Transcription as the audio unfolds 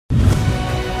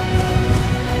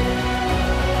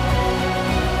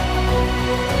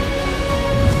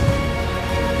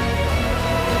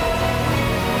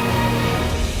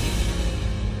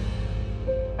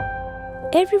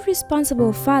Every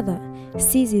responsible father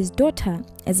sees his daughter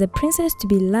as a princess to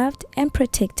be loved and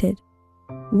protected.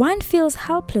 One feels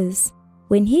helpless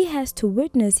when he has to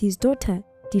witness his daughter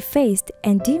defaced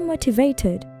and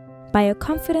demotivated by a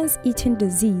confidence-eating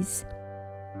disease.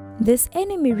 This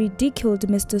enemy ridiculed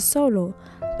Mr. Solo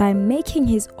by making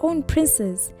his own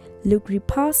princess look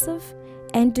repulsive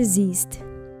and diseased.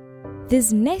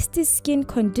 This nasty skin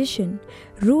condition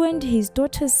ruined his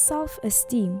daughter's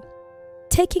self-esteem,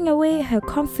 taking away her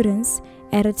confidence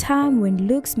at a time when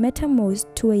looks matter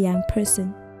most to a young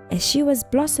person, as she was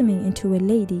blossoming into a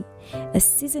lady, a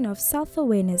season of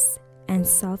self-awareness and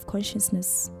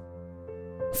self-consciousness.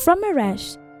 From a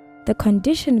rash, the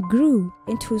condition grew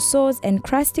into sores and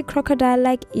crusty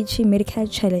crocodile-like itchy medical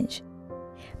challenge.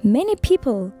 Many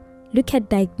people look at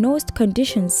diagnosed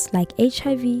conditions like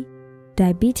HIV,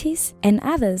 diabetes, and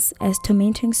others as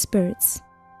tormenting spirits.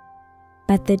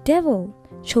 But the devil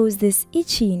chose this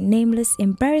itchy, nameless,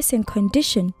 embarrassing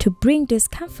condition to bring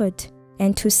discomfort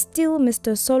and to steal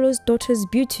Mr. Solo's daughter's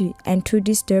beauty and to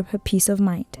disturb her peace of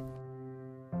mind.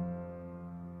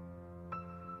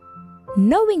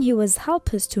 Knowing he was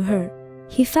helpless to her,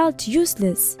 he felt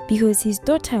useless because his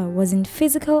daughter was in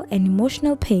physical and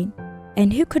emotional pain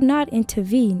and he could not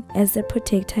intervene as the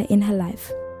protector in her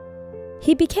life.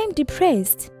 He became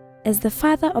depressed as the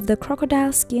father of the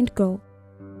crocodile-skinned girl,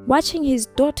 watching his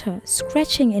daughter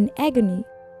scratching in agony.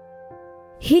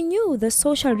 He knew the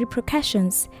social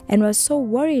repercussions and was so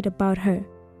worried about her.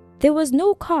 There was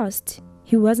no cost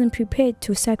he wasn't prepared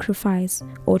to sacrifice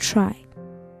or try.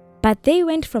 But they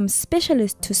went from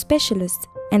specialist to specialist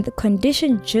and the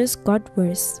condition just got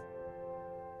worse.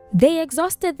 They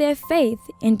exhausted their faith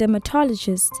in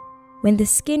dermatologists when the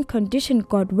skin condition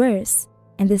got worse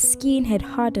and the skin had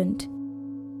hardened.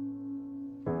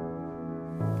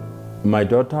 My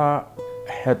daughter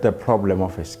had a problem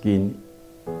of her skin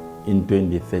in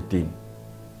 2013.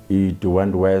 It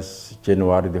went worse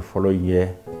January the following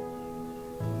year.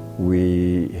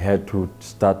 We had to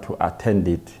start to attend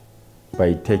it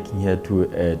by taking her to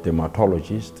a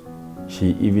dermatologist.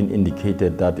 She even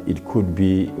indicated that it could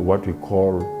be what we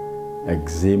call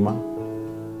eczema.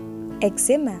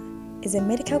 Eczema is a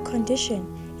medical condition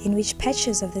in which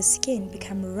patches of the skin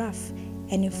become rough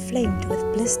and inflamed with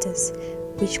blisters,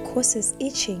 which causes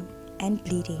itching and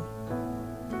bleeding.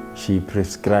 She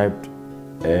prescribed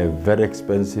a very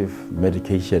expensive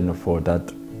medication for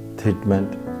that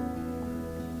treatment.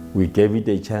 We gave it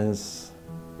a chance.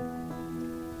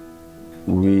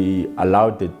 We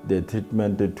allowed the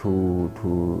treatment to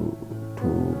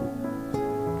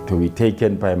be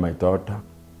taken by my daughter.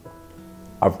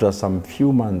 After some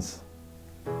few months,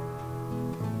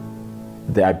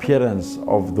 the appearance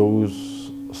of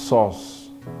those sores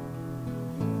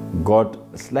got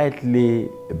slightly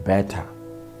better.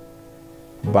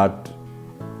 But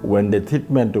when the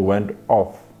treatment went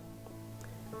off,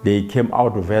 they came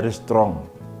out very strong.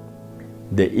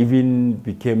 They even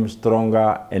became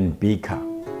stronger and bigger.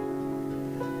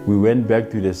 We went back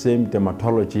to the same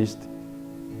dermatologist.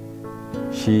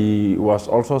 She was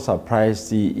also surprised.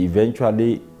 She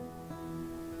eventually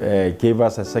gave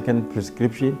us a second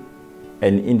prescription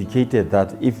and indicated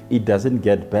that if it doesn't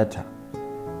get better,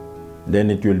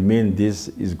 then it will mean this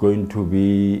is going to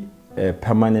be a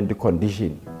permanent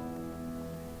condition.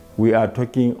 We are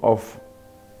talking of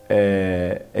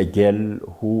a girl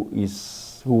who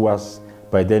was,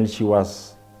 by then she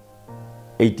was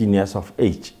 18 years of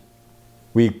age.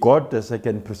 We got the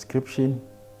second prescription.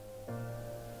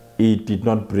 It did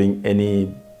not bring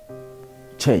any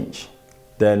change.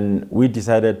 Then we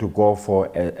decided to go for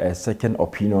a second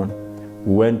opinion.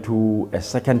 We went to a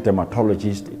second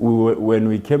dermatologist. When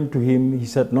we came to him, he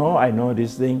said, no, I know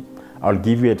this thing. I'll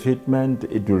give you a treatment.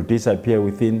 It will disappear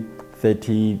within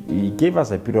 30, he gave us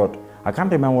a period. I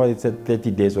can't remember what it said,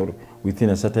 30 days or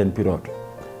within a certain period.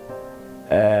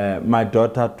 My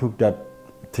daughter took that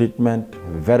treatment,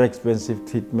 very expensive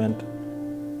treatment.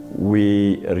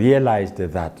 We realized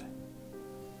that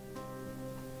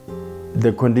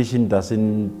the condition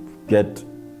doesn't get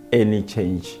any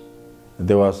change.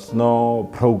 There was no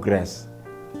progress.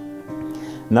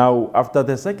 Now, after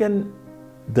the second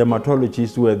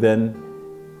dermatologist, we were then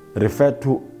referred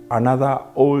to another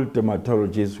old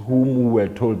dermatologist whom we were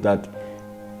told that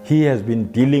he has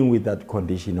been dealing with that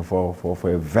condition for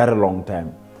a very long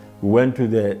time. We went to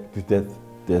the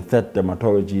third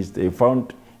dermatologist. They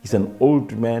found he's an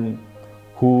old man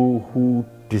who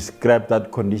described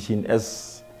that condition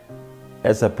as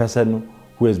a person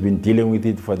who has been dealing with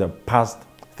it for the past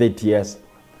 30 years.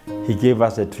 He gave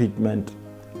us a treatment.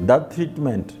 That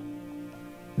treatment,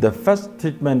 the first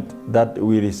treatment that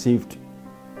we received,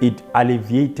 it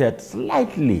alleviated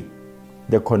slightly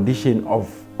the condition of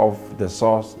the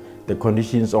source, the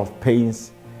conditions of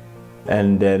pains,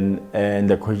 and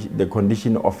the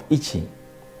condition of itching.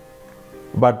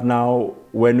 But now,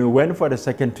 when we went for the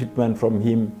second treatment from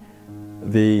him,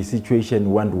 the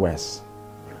situation went worse.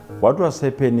 What was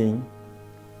happening?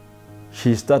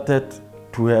 She started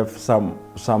to have some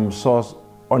sores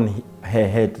on her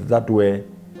head that were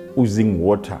oozing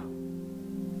water.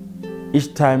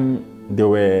 Each time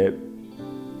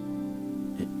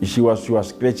she was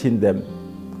scratching them,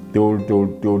 they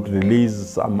would release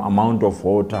some amount of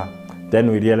water.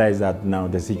 Then we realized that now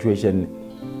the situation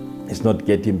is not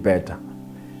getting better.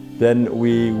 Then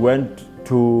we went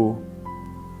to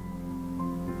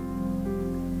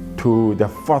the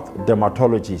fourth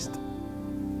dermatologist.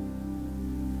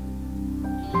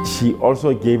 She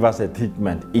also gave us a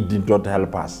treatment. It did not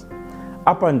help us.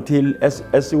 Up until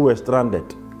as we were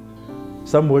stranded,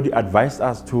 somebody advised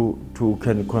us to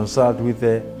consult with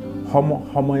a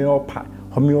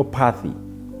homeopathy.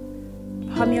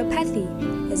 Homeopathy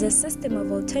is a system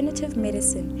of alternative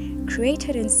medicine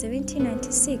created in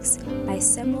 1796 by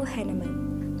Samuel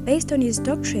Hahnemann, based on his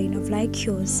doctrine of like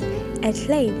cures, a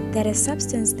claim that a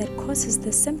substance that causes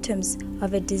the symptoms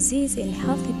of a disease in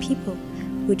healthy people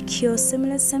would cure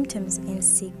similar symptoms in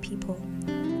sick people.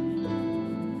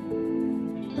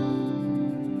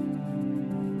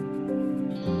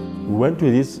 We went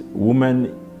to this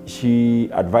woman. She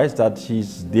advised that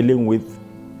she's dealing with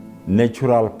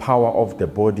natural power of the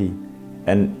body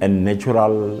and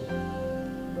natural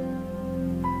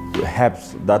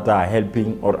herbs that are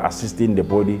helping or assisting the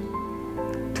body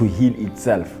to heal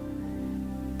itself.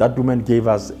 That woman gave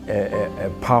us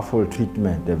a powerful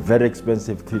treatment, a very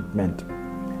expensive treatment.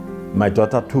 My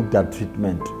daughter took that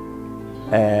treatment.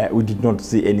 We did not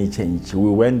see any change.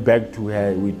 We went back to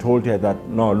her. We told her that,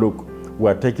 no, look, we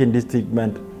are taking this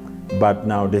treatment, but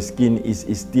now the skin is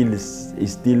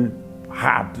still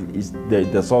hard.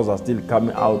 The sores are still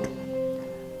coming out.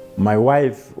 My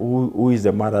wife, who is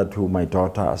the mother to my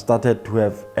daughter, started to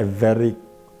have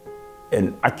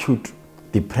an acute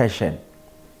depression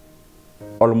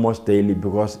almost daily,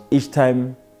 because each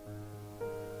time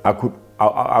I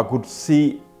could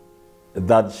see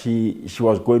that she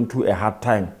was going through a hard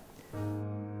time.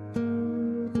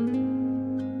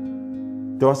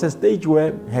 There was a stage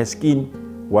where her skin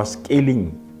was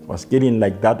scaling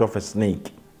like that of a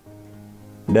snake.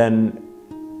 Then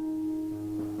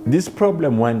this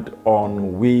problem went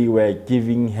on. We were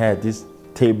giving her these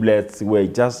tablets.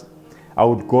 I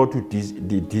would go to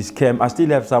this camp. I still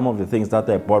have some of the things that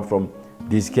I bought from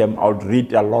this camp. I would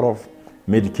read a lot of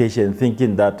medication,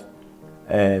 thinking that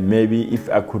maybe if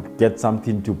I could get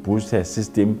something to boost her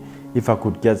system, if I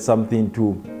could get something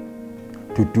to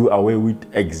do away with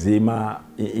eczema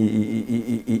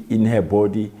in her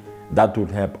body, that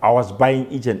would help. I was buying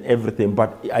each and everything,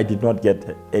 but I did not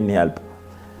get any help.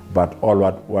 But all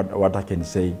what I can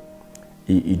say,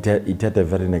 it had a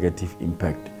very negative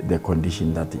impact, the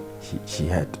condition that she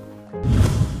had.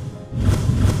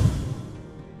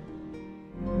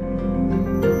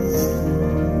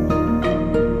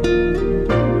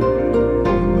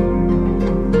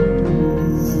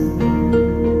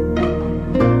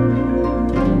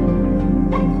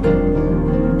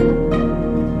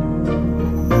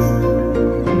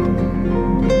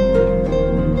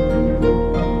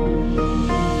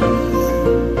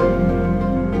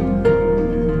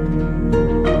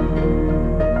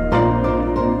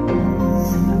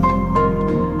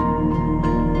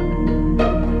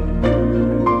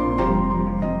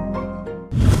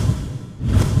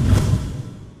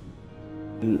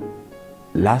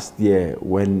 Last year,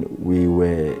 when we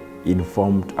were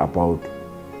informed about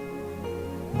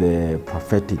the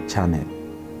prophetic channel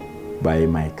by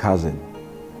my cousin,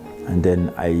 and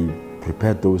then I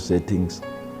prepared those settings,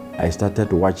 I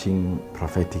started watching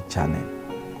prophetic channel.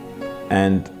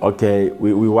 And okay,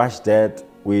 we watched that.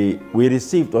 We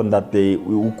received on that day.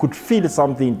 We could feel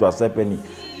something was happening,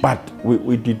 but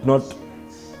we did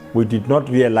not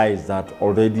realize that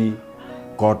already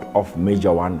God of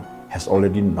Major One has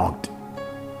already knocked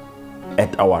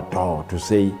at our door to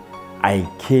say, I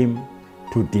came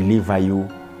to deliver you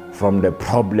from the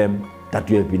problem that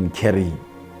you have been carrying.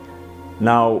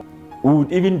 Now, we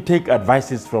would even take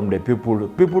advices from the people.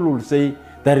 People will say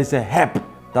there is a herb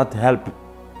that helps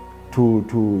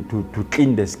to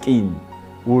clean the skin.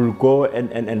 We'll go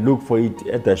and look for it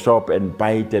at the shop and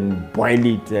buy it and boil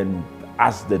it and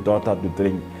ask the daughter to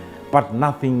drink. But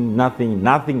nothing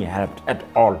helped at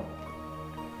all.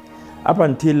 Up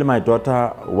until my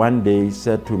daughter one day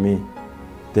said to me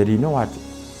that, you know what,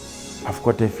 I've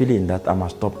got a feeling that I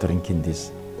must stop drinking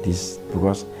this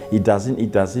because it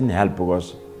doesn't help,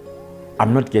 because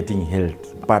I'm not getting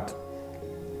healed, but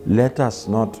let us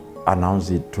not announce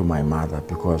it to my mother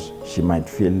because she might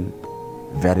feel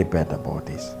very bad about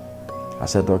this. I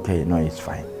said, okay, no, it's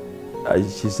fine.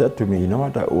 She said to me, you know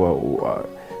what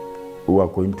we are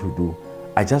going to do?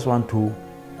 I just want to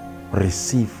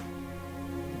receive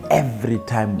every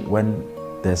time when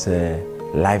there's a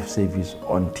live service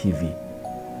on TV.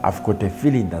 I've got a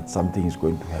feeling that something is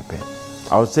going to happen.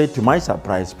 I would say to my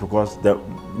surprise, because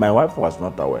my wife was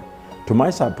not aware, to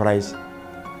my surprise,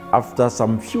 after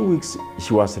some few weeks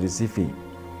she was receiving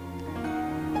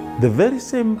the very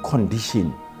same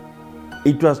condition.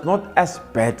 It was not as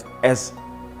bad as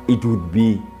it would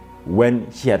be when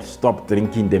she had stopped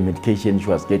drinking the medication she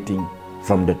was getting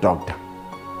from the doctor.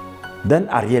 Then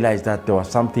I realized that there was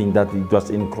something that it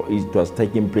was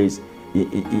taking place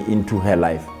into her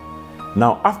life.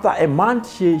 Now, after a month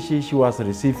she was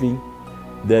receiving,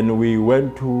 then we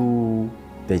went to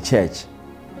the church.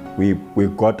 We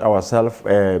got ourselves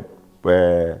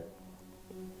the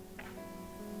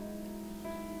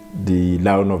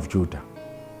Lion of Judah.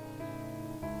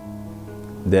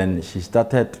 Then she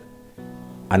started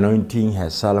anointing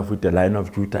herself with the Lion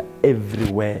of Judah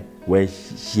everywhere where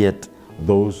she had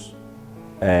those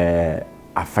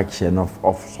affection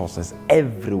of sources,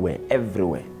 everywhere.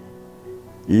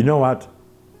 You know what?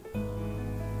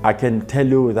 I can tell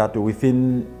you that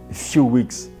within a few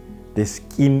weeks, the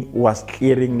skin was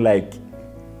clearing like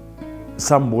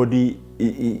somebody,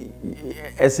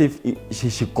 as if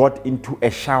she got into a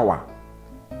shower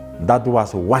that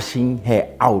was washing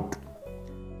her out.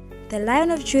 The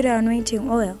Lion of Judah anointing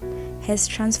oil has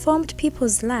transformed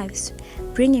people's lives,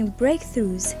 bringing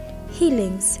breakthroughs,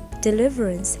 healings,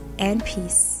 deliverance, and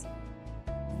peace.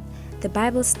 The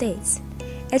Bible states,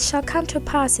 "It shall come to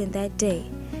pass in that day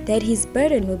that his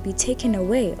burden will be taken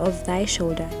away off thy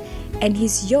shoulder, and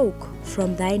his yoke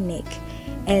from thy neck,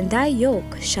 and thy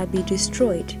yoke shall be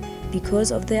destroyed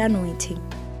because of the anointing."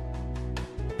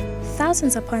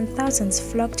 Thousands upon thousands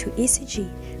flock to ECG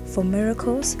for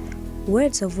miracles,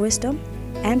 words of wisdom,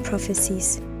 and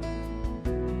prophecies.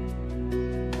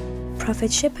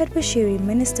 Prophet Shepherd Bushiri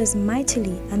ministers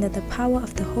mightily under the power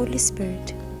of the Holy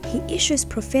Spirit. He issues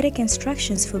prophetic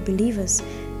instructions for believers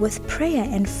with prayer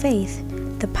and faith,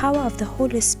 the power of the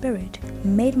Holy Spirit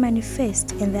made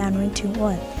manifest in the anointing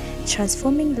oil,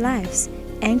 transforming lives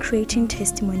and creating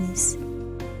testimonies.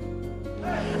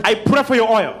 I pray for your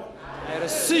oil. I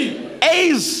receive.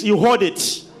 As you hold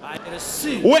it, I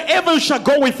receive. wherever you shall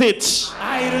go with it,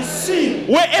 I receive.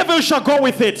 wherever you shall go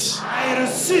with it, I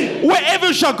receive. wherever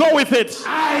you shall go with it,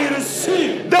 I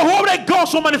receive. the Holy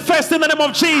Ghost will manifest in the name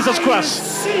of Jesus I Christ.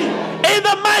 receive. In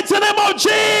the mighty name of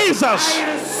Jesus.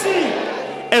 I receive.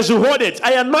 As you hold it,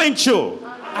 I anoint you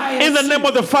in the name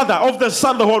of the Father, of the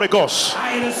Son, the Holy Ghost.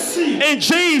 I receive. In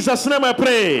Jesus' name I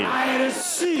pray. I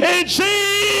receive. In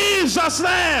Jesus'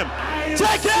 name,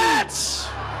 take it.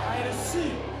 I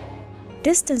receive.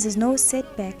 Distance is no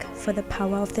setback for the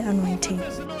power of the anointing.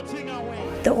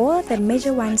 The oil that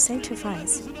Major One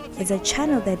sanctifies is a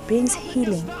channel that brings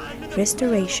healing,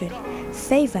 restoration,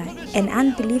 favor, and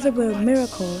unbelievable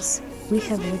miracles we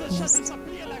have witnessed.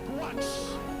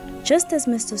 Just as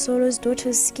Mr. Solo's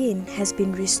daughter's skin has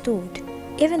been restored,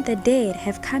 even the dead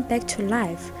have come back to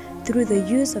life through the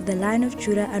use of the Lion of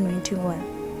Judah anointing oil.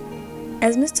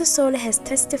 As Mr. Solo has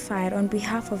testified on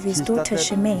behalf of his daughter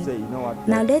Shemaine,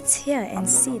 now let's hear and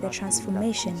see the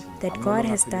transformation that God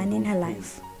has done in her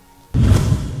life.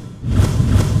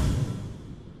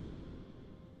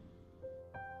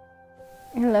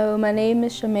 Hello, my name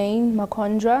is Shemaine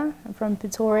Makondra. I'm from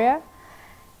Pretoria,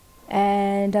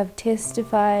 and I've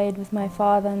testified with my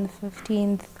father on the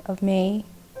 15th of May,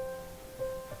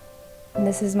 and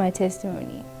this is my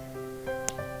testimony.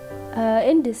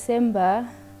 In December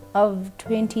of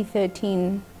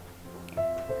 2013,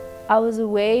 I was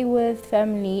away with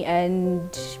family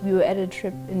and we were at a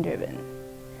trip in Durban.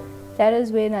 That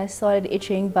is when I started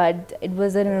itching, but it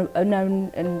was an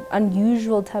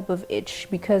unusual type of itch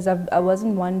because I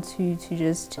wasn't one to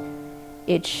just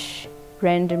itch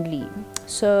randomly.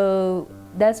 So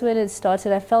that's when it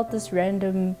started. I felt this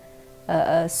random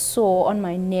sore on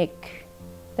my neck.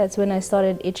 That's when I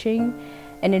started itching,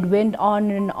 and it went on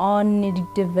and on. It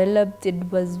developed.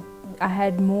 I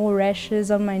had more rashes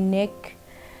on my neck.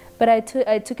 But I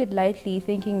took it lightly,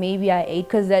 thinking maybe I ate,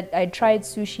 because I tried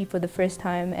sushi for the first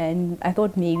time and I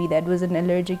thought maybe that was an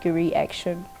allergic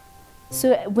reaction.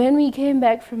 So when we came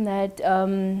back from that,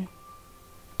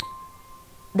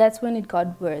 that's when it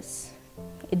got worse.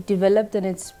 It developed and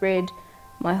it spread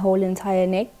my whole entire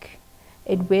neck.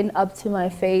 It went up to my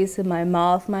face and my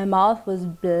mouth. My mouth was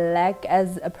black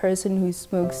as a person who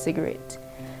smokes cigarette.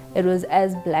 It was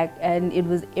as black and it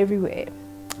was everywhere.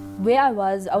 Where I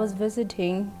was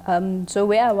visiting. So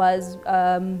where I was,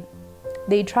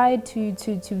 they tried to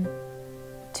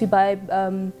buy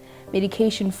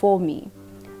medication for me.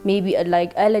 Maybe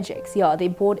like Allergex. Yeah, they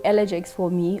bought Allergex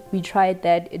for me. We tried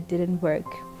that, it didn't work.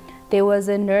 There was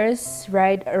a nurse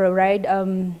right where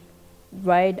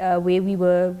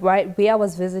I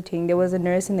was visiting. There was a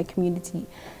nurse in the community.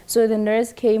 So the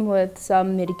nurse came with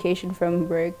some medication from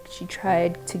work. She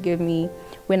tried to give me.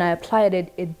 When I applied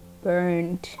it, it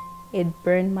burned. It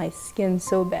burned my skin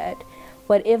so bad.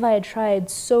 Whatever I tried,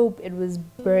 soap, it was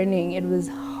burning. It was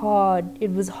hard.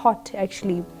 It was hot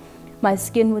actually. My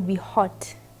skin would be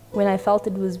hot. When I felt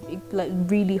it was like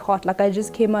really hot, like I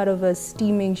just came out of a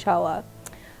steaming shower.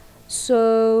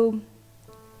 So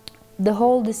the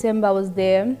whole December I was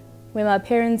there. When my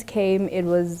parents came, it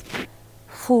was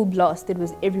full blast. It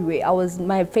was everywhere.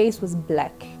 My face was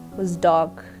black, was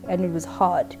dark, and it was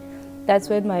hard. That's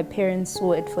when my parents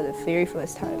saw it for the very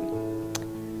first time.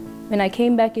 When I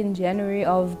came back in January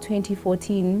of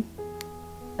 2014,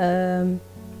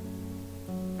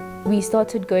 we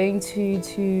started going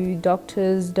to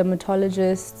doctors,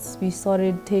 dermatologists. We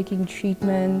started taking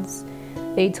treatments.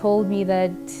 They told me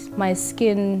that my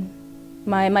skin,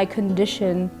 my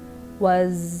condition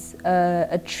was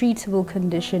a treatable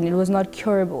condition. It was not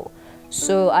curable.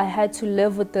 So I had to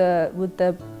live with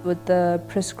the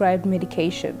prescribed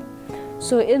medication.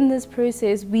 So in this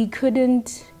process, we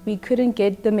couldn't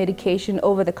get the medication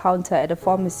over the counter at a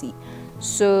pharmacy.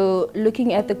 So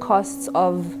looking at the costs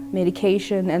of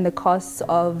medication and the costs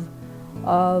of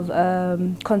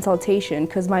consultation,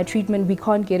 because my treatment, we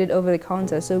can't get it over the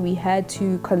counter, so we had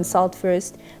to consult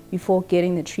first before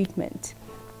getting the treatment.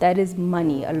 That is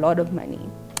money, a lot of money.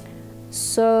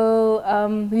 So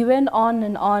we went on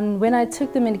and on. When I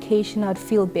took the medication, I'd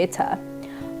feel better.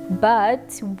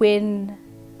 But when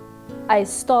I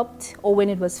stopped, or when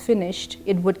it was finished,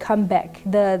 it would come back.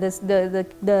 The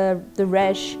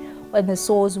rash and the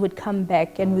sores would come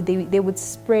back, and they would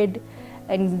spread,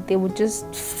 and they would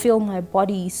just fill my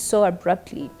body so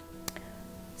abruptly.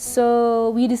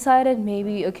 So we decided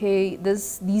maybe, okay,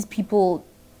 these people,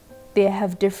 they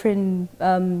have different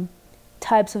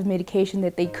types of medication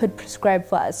that they could prescribe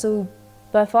for us. So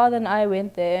my father and I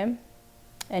went there,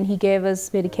 and he gave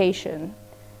us medication.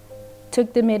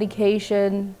 Took the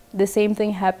medication, the same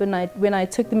thing happened. When I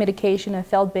took the medication, I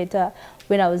felt better.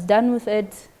 When I was done with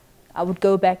it, I would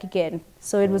go back again.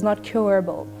 So it was not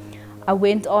curable. I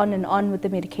went on and on with the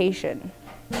medication.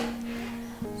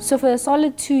 So for a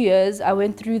solid 2 years, I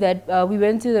went through that. We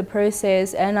went through the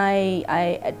process, and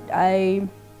I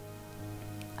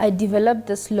developed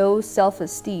this low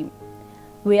self-esteem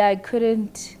where I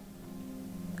couldn't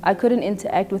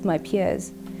interact with my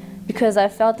peers, because I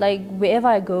felt like wherever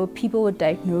I go, people would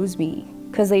diagnose me,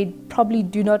 because they probably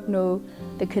do not know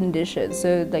the condition.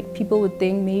 So like people would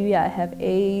think maybe I have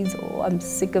AIDS or I'm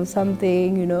sick of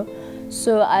something, you know.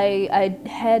 So I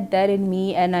had that in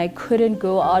me, and I couldn't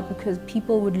go out because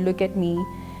people would look at me,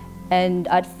 and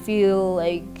I'd feel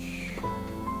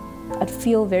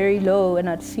very low, and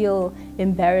I'd feel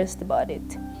embarrassed about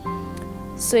it.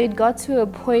 So it got to a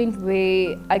point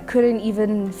where I couldn't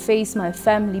even face my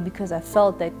family because I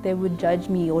felt that they would judge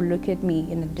me or look at me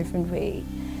in a different way,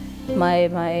 my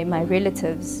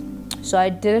relatives. So I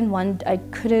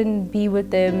couldn't be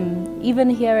with them. Even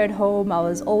here at home, I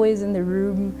was always in the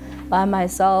room by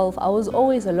myself. I was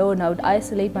always alone. I would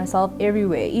isolate myself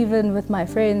everywhere. Even with my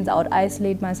friends, I would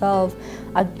isolate myself.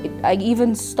 I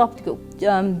even stopped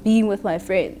being with my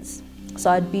friends. So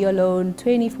I'd be alone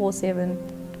 24/7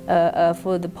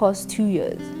 for the past 2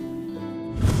 years.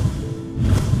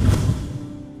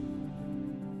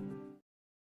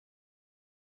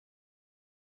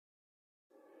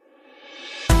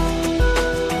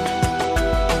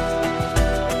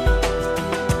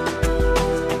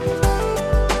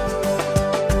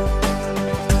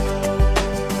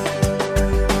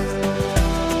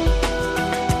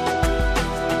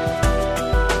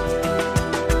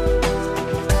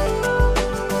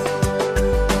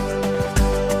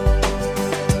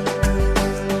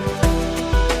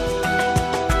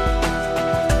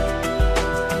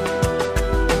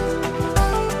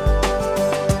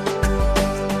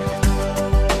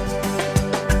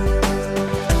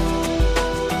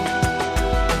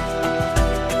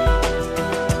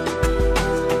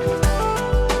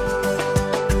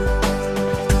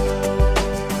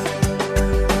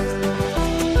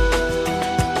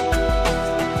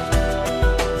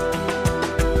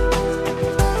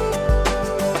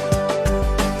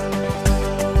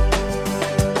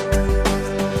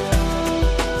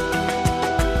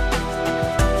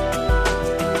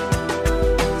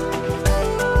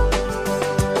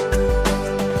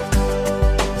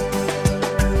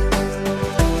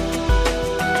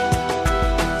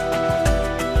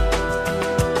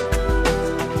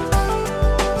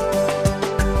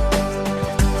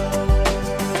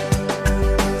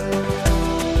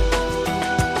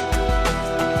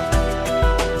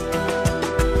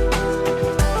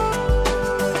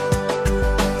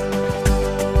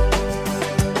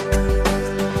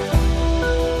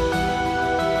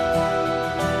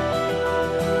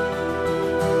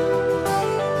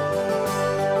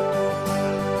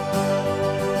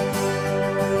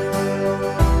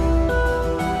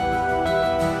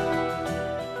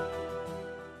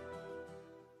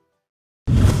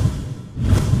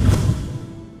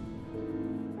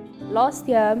 last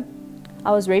year,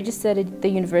 I was registered at the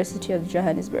University of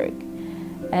Johannesburg.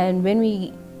 And when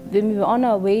we were on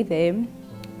our way there,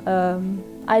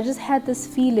 I just had this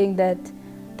feeling that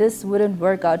this wouldn't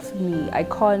work out for me. I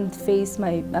can't face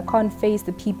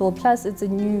the people. Plus, it's a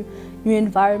new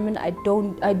environment. I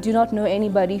do not know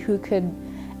anybody who could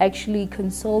actually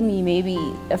console me. Maybe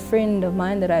a friend of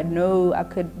mine that I know, I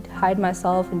could hide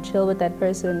myself and chill with that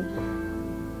person.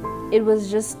 It was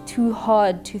just too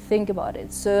hard to think about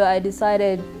it. So I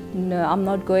decided, no, I'm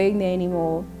not going there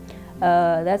anymore.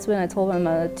 That's when I told my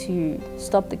mother to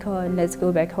stop the car and let's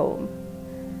go back home.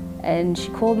 And she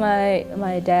called my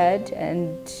dad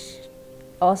and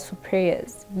asked for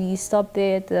prayers. We stopped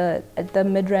there at the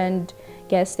Midrand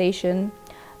gas station.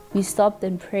 We stopped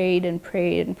and prayed and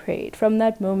prayed and prayed. From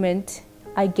that moment,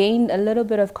 I gained a little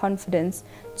bit of confidence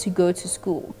to go to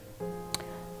school.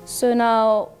 So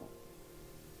now,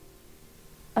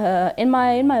 in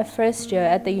my first year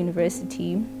at the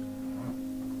university,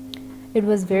 it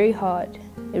was very hard.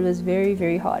 It was very,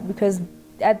 very hard because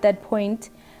at that point,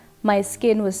 my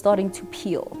skin was starting to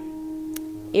peel.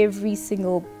 Every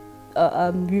single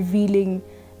revealing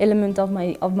element of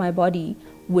my body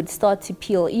would start to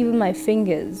peel. Even my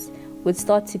fingers would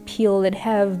start to peel. They'd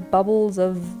have bubbles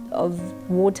of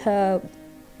water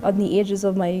on the edges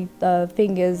of my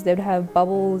fingers. They'd have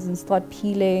bubbles and start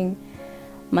peeling.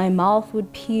 My mouth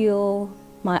would peel.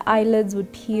 My eyelids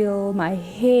would peel. My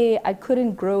hair, I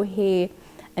couldn't grow hair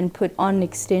and put on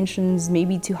extensions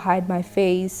maybe to hide my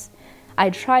face. I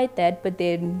tried that, but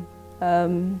then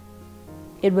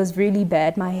it was really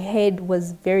bad. My head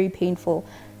was very painful.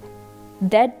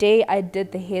 That day I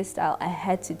did the hairstyle, I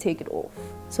had to take it off.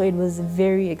 So it was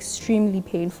very extremely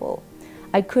painful.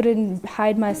 I couldn't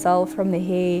hide myself from the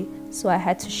hair, so I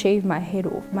had to shave my hair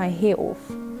off.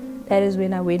 That is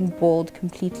when I went bald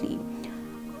completely.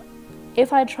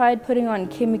 If I tried putting on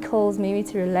chemicals, maybe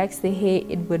to relax the hair,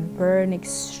 it would burn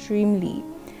extremely.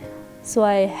 So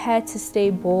I had to stay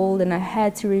bold and I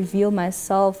had to reveal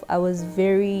myself. I was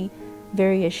very,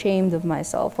 very ashamed of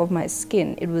myself, of my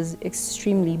skin. It was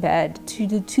extremely bad. To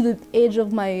the edge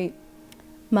of my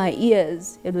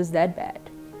ears, it was that bad.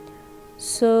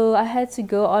 So I had to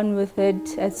go on with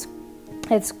it at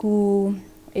school.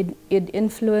 It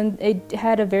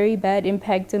had a very bad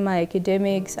impact on my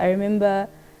academics. I remember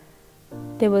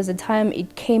there was a time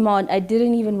it came out, I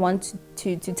didn't even want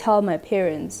to tell my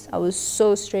parents. I was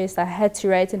so stressed. I had to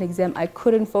write an exam. I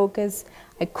couldn't focus.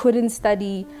 I couldn't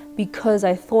study because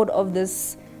I thought of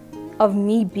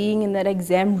me being in that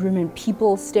exam room and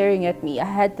people staring at me. I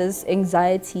had this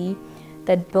anxiety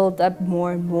that built up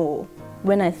more and more.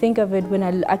 When I think of it,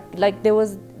 there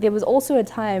was also a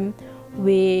time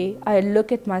where I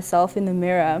look at myself in the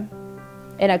mirror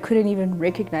and I couldn't even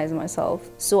recognize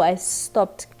myself. So I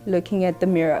stopped looking at the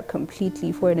mirror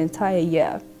completely for an entire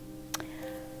year.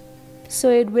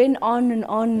 So it went on and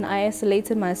on. I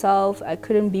isolated myself. I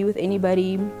couldn't be with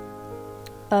anybody.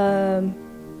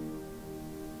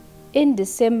 In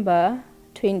December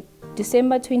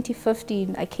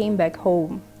 2015, I came back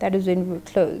home. That is when we were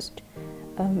closed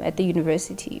at the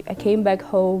university. I came back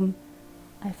home.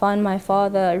 I found my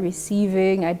father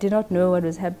receiving. I did not know what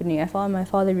was happening. I found my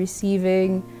father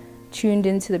receiving, tuned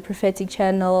into the prophetic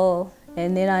channel,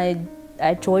 and then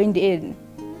I joined in.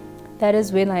 That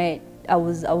is when I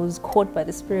was caught by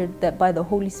the Spirit, by the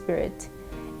Holy Spirit.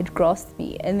 It grasped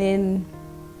me, and then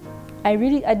I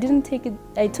didn't take it.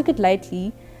 I took it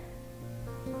lightly.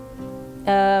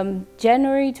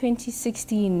 January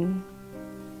 2016,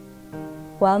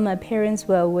 while my parents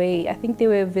were away, I think they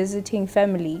were visiting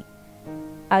family.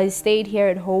 I stayed here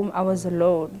at home. I was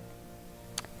alone.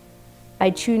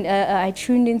 I tuned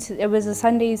into, it was a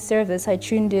Sunday service. I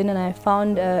tuned in and I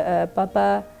found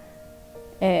Papa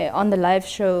on the live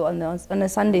show on a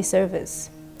Sunday service.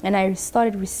 And I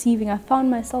started receiving. I found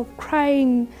myself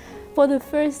crying for the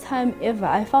first time ever.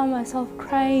 I found myself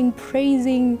crying,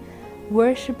 praising,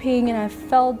 worshiping, and I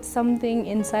felt something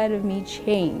inside of me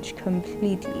change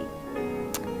completely.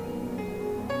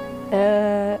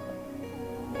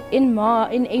 In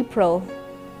March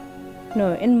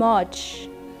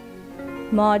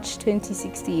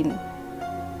 2016,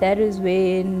 that is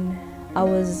when I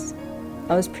was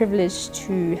privileged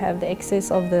to have the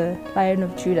access of the Lion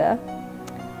of Judah.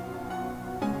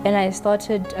 And I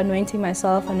started anointing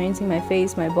myself, anointing my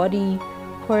face, my body,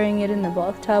 pouring it in the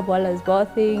bathtub while I was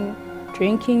bathing,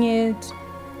 drinking it.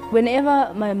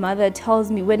 Whenever my mother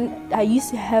tells me, when I used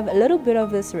to have a little bit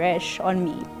of this rash on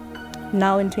me,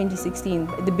 now in 2016,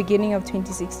 at the beginning of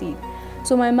 2016.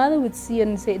 So my mother would see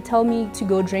and tell me to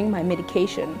go drink my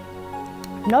medication,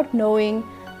 not knowing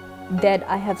that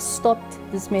I have stopped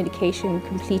this medication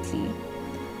completely.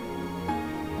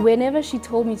 Whenever she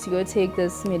told me to go take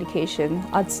this medication,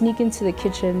 I'd sneak into the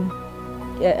kitchen,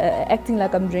 acting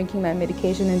like I'm drinking my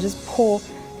medication, and just pour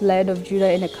the Lion of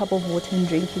Judah in a cup of water and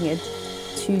drinking it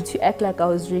to act like I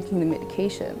was drinking the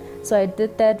medication. So I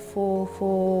did that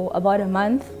for about a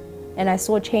month, and I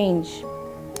saw change.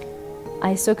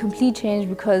 I saw complete change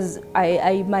because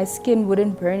my skin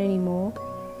wouldn't burn anymore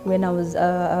when I was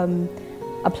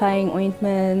applying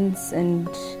ointments and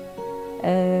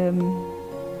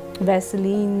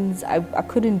Vaselines. I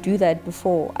couldn't do that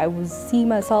before. I would see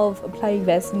myself applying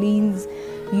Vaselines,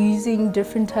 using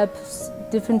different types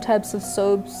of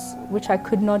soaps, which I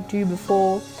could not do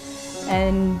before.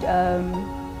 And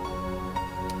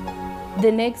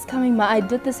the next coming month, I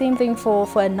did the same thing for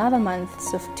another month.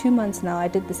 So for 2 months now, I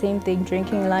did the same thing,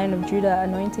 drinking Lion of Judah,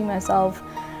 anointing myself.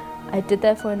 I did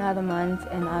that for another month,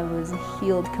 and I was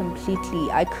healed completely.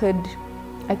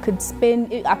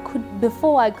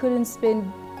 Before I couldn't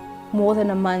spend more than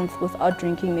a month without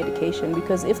drinking medication,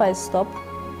 because if I stopped,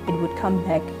 it would come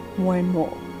back more and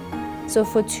more. So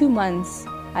for 2 months,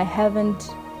 I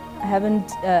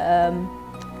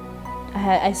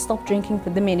stopped drinking for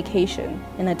the medication,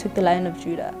 and I took the Lion of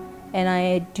Judah, and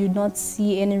I do not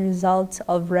see any result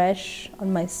of rash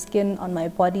on my skin, on my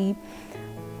body.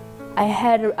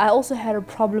 I also had a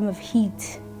problem of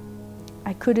heat.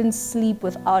 I couldn't sleep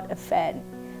without a fan.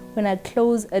 When I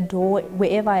close a door,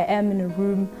 wherever I am in a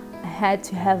room, I had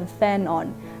to have a fan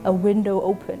on, a window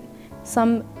open.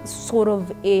 Some sort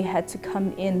of air had to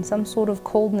come in, some sort of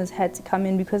coldness had to come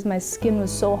in, because my skin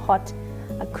was so hot.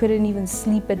 I couldn't even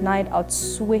sleep at night. I'd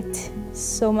sweat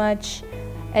so much.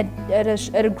 At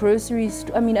a grocery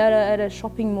store, at a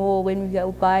shopping mall, when we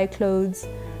go buy clothes,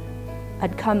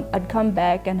 I'd come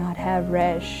back and I'd have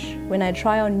rash. When I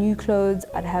try on new clothes,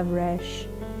 I'd have rash.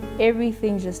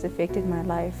 Everything just affected my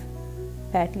life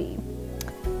badly.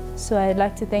 So I'd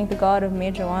like to thank the God of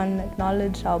Major One,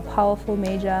 acknowledge our powerful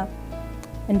Major,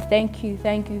 and thank you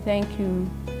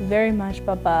very much,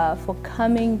 Papa, for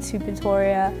coming to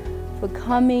Pretoria, for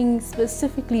coming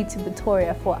specifically to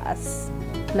Pretoria for us.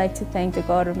 I'd like to thank the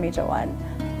God of Major One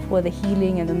for the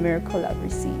healing and the miracle I've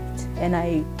received.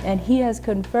 And He has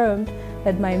confirmed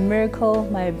that my miracle,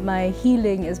 my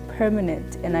healing is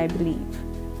permanent, and I believe.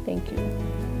 Thank you.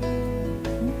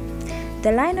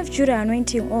 The Lion of Judah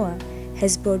anointing oil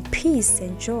has brought peace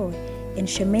and joy in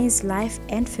Charmaine's life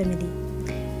and family.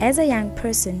 As a young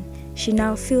person, she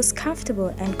now feels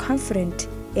comfortable and confident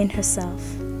in herself.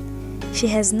 She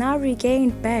has now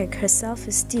regained back her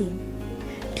self-esteem.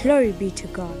 Glory be to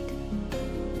God.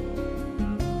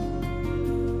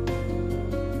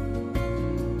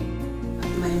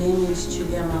 My name is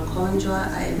Julia Makonjwa.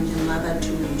 I am the mother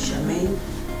to Charmaine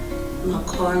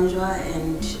Makonjwa,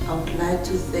 and I would like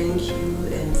to thank you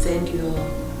and thank your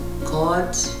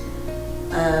God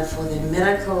for the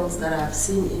miracles that I've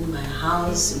seen in my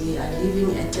house. We are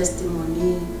living a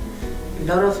testimony. A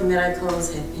lot of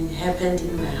miracles have been happened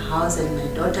in my house, and my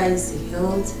daughter is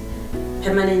healed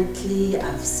permanently.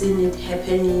 I've seen it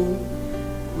happening.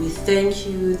 We thank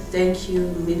you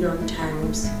million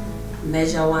times,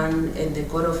 Major One, and the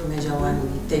God of Major One.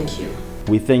 We thank you.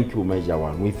 We thank you, Major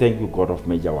One. We thank you, God of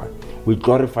Major One. We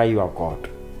glorify your God.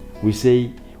 We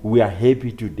say we are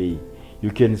happy today. You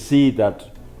can see that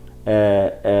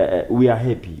we are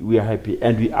happy,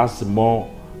 and we ask more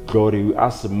glory, we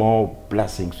ask more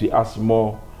blessings, we ask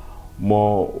more,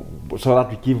 so that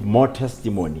we give more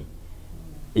testimony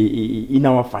in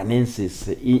our finances,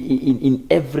 in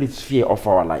every sphere of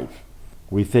our life.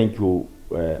 We thank you,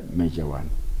 Major One.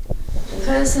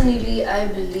 Personally, I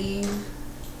believe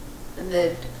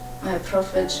that my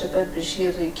prophet Shepherd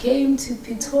Bushiri came to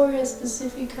Pretoria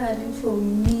specifically for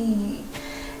me.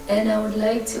 And I would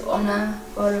like to honor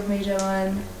God of Major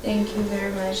One. Thank you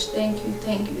very much. Thank you,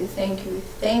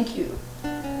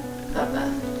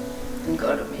 Papa and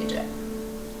God of Major.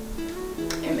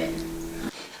 Amen.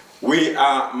 We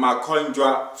are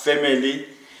Makonjwa family.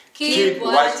 Keep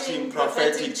watching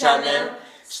Prophetic Channel.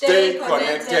 Stay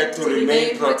connected to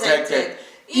remain protected.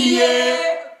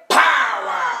 Yeah!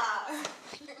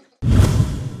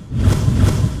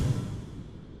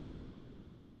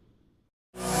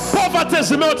 Poverty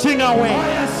is melting away.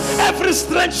 Every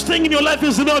strange thing in your life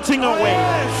is melting away.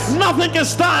 Nothing can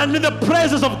stand in the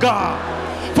presence of God,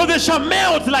 for they shall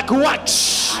melt like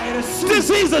wax.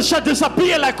 Diseases shall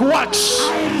disappear like wax.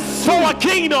 For our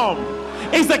kingdom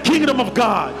is the kingdom of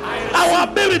God. Our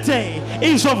ability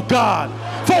is of God.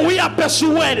 For we are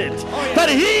persuaded that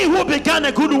he who began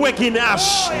a good work in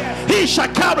us, he shall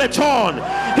carry it on.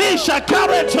 He shall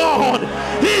carry it on.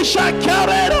 He shall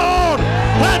carry it on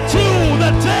until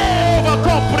the day of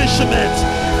accomplishment.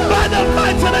 By the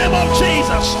mighty name of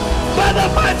Jesus. By the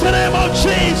mighty name of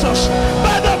Jesus.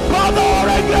 By the power of the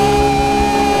Holy Ghost.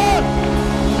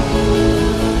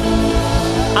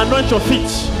 Anoint your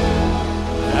feet.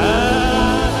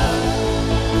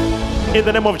 In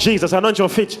the name of Jesus, anoint your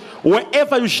feet.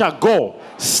 Wherever you shall go,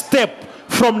 step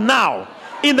from now.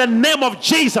 In the name of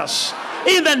Jesus.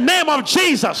 In the name of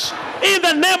Jesus. In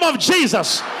the name of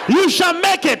Jesus. You shall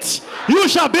make it. You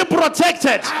shall be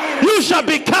protected. You shall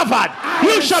be covered.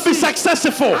 You shall be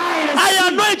successful. I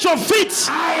anoint your feet.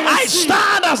 I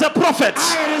stand as a prophet.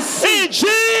 In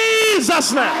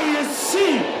Jesus' name.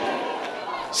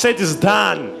 Say it is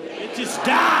done. It is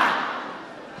done.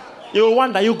 You will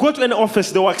wonder, you go to any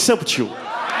office, they will accept you.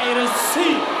 I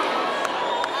receive.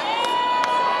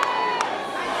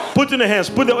 Put in the hands,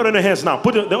 put the oil in the hands now.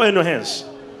 Put the oil in your hands.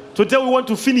 Today we want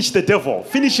to finish the devil.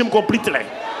 Finish him completely.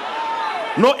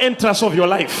 No entrance of your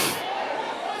life.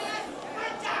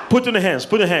 Put in the hands,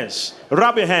 put in the hands.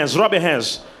 Rub your hands, rub your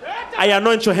hands. I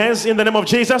anoint your hands in the name of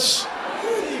Jesus.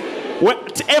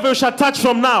 Whatever you shall touch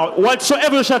from now,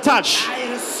 whatsoever you shall touch,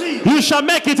 you shall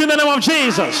make it in the name of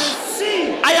Jesus.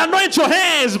 I anoint your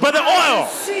hands by the oil.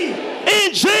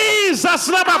 In Jesus'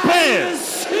 name I pray.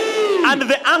 And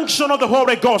the unction of the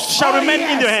Holy Ghost shall remain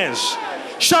in your hands.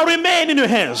 Shall remain in your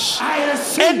hands.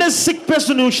 Any sick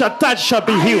person who shall touch shall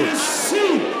be healed.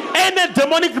 Any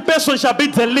demonic person shall be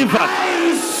delivered.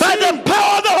 By the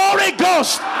power of the Holy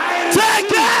Ghost.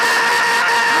 Take it!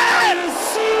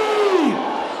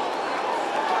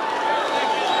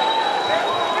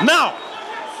 Now,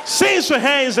 since your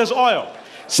hands there's oil.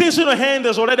 Since in your hand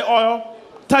there's already oil,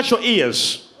 touch your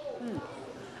ears.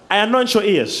 I anoint your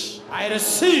ears. I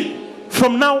receive.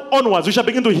 From now onwards, you shall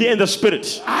begin to hear in the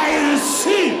Spirit. I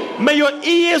receive. May your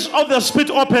ears of the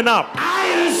Spirit open up.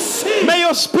 I receive. May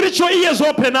your spiritual ears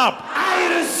open up.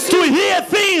 I receive. To hear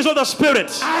things of the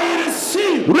Spirit. I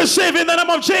receive. Receive in the name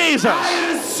of Jesus.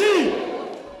 I receive.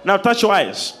 Now touch your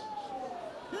eyes.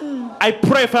 I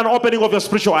pray for an opening of your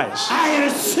spiritual eyes. I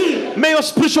receive. May your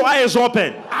spiritual eyes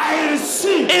open. I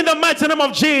receive. In the mighty name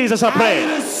of Jesus, I pray.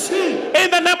 I receive.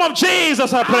 In the name of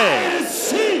Jesus, I pray. I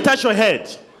receive. Touch your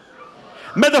head.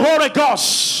 May the Holy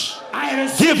Ghost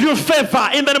give you favor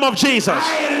in the name of Jesus.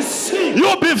 I receive.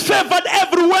 You'll be favored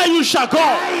everywhere you shall go.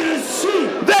 I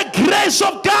receive. The grace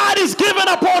of God is given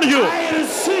upon you. I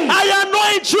receive. I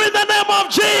anoint you in the name of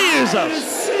Jesus. I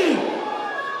receive.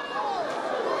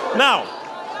 Now,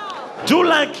 do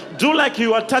like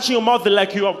you are touching your mouth,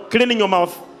 like you are cleaning your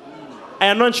mouth. I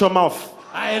anoint your mouth.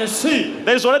 I receive.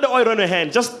 There is already oil on your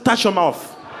hand. Just touch your mouth.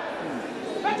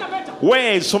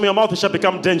 Words from your mouth shall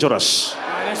become dangerous.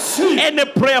 I receive. Any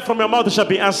prayer from your mouth shall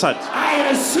be answered. I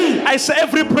receive. I say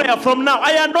every prayer from now,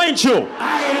 I anoint you.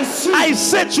 I receive. I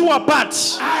set you apart.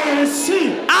 I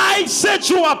receive. I set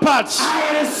you apart.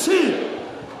 I receive.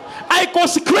 I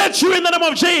consecrate you in the name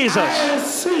of Jesus. I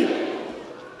receive.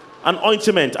 An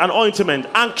ointment,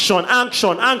 action,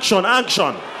 action, action,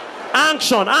 action,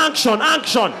 action, action,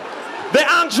 action. The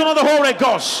action of the Holy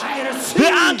Ghost. The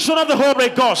action of the Holy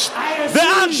Ghost. The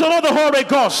action of the Holy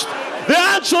Ghost. The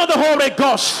action of the Holy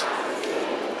Ghost.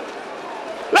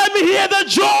 Let me hear the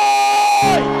joy.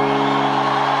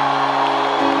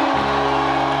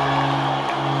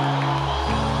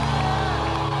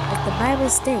 As the Bible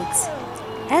states,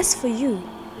 as for you,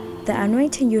 the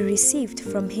anointing you received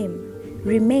from him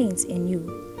remains in you,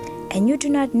 and you do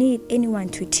not need anyone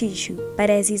to teach you. But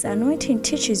as his anointing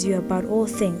teaches you about all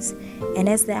things, and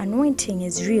as the anointing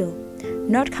is real,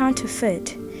 not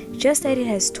counterfeit, just as it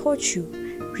has taught you,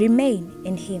 remain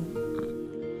in him.